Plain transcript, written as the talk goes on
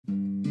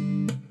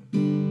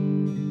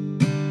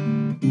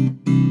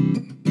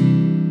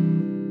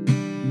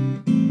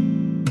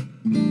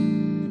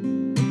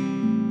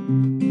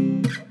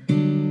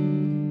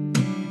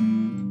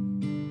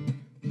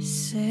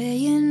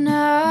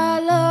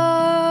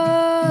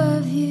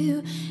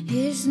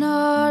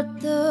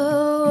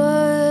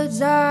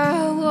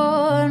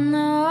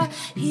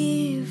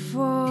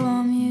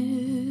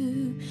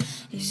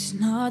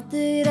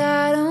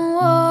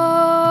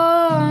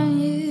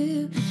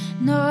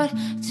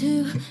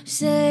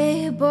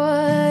say,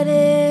 but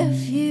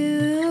if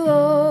you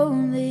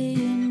only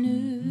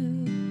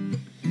knew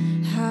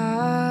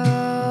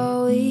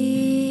how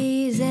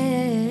easy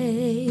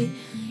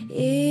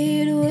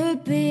it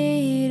would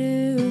be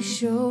to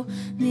show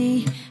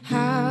me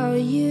how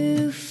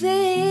you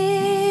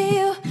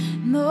feel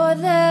more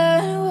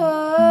than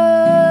words.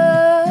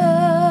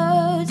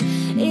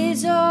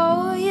 It's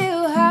all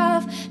you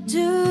have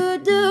to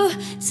do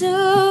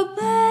to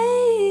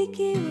make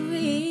it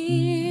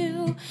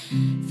real.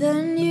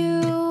 Then you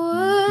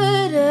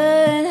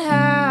wouldn't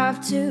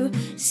have to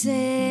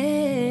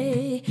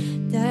say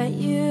that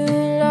you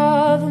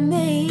love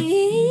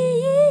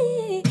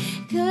me,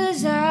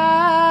 'cause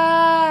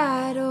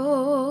I'd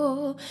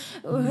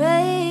already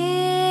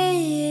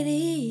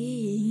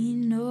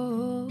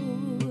know.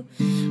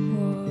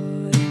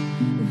 What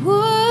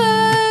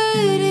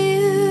would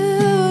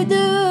you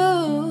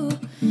do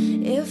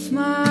if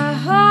my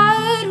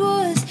heart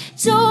was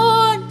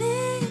torn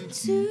in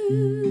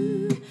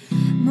two?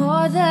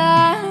 More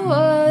than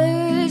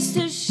words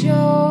to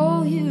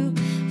show you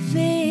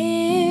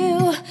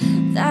feel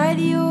that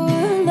your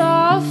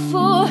love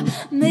for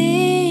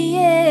me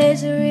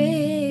is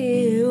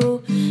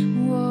real.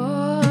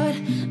 What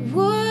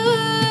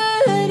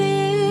would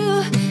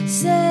you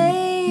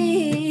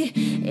say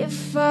if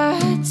I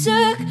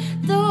took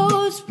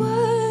those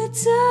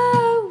words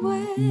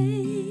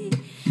away?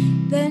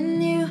 Then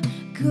you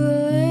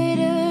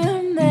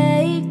couldn't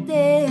make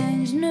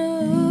things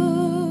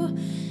new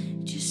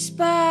just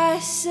by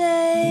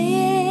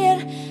saying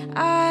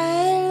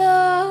I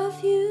love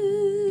you.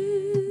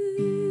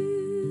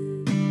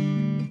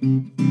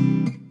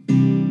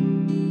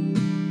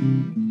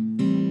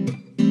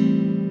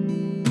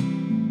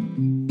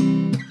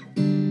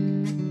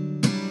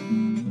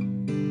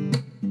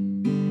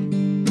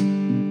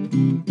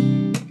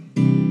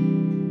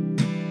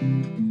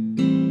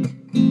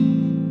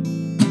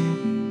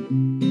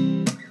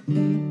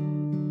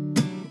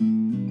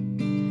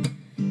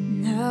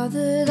 Now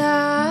that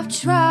I've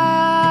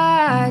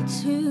tried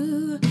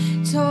to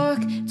talk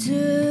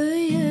to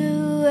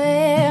you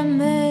and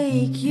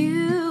make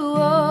you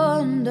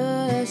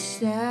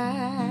understand,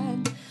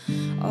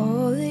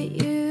 all that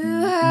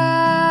you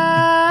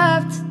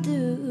have to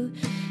do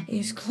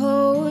is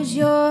close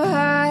your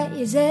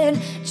eyes and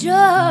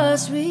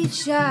just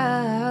reach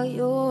out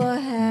your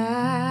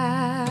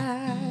hands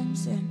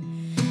and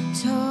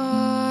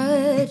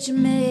touch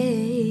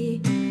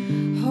me.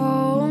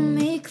 Hold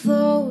me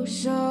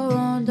close,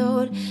 oh,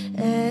 don't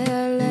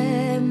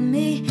let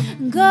me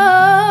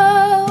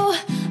go.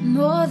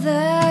 More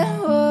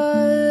than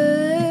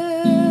words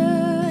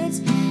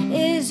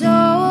is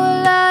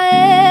all I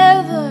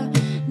ever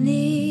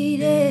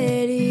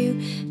needed you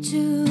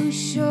to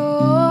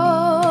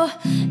show.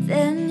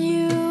 Then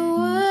you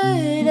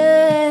wouldn't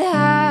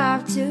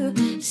have to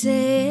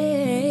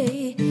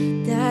say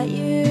that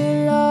you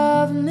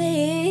love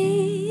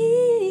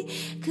me,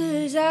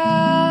 'cause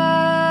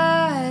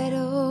I'd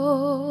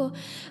already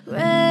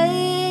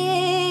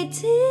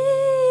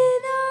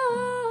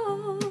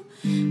know.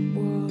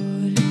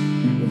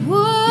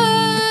 What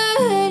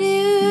would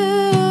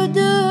you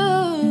do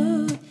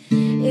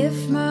if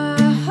my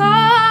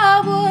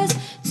heart was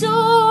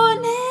torn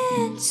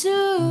in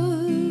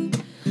two?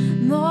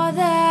 More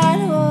than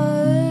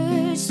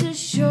words to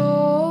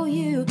show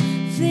you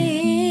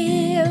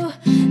feel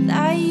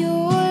that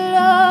your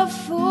love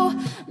for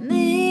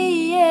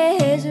me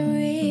is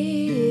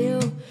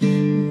real.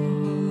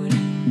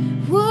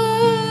 What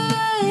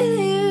would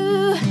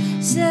you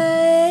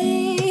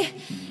say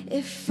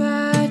if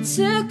I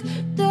took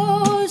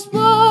those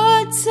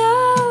words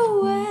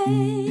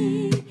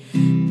away?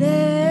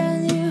 Then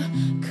you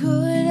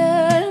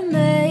couldn't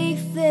make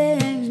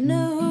things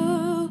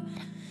new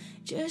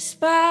just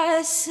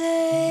by saying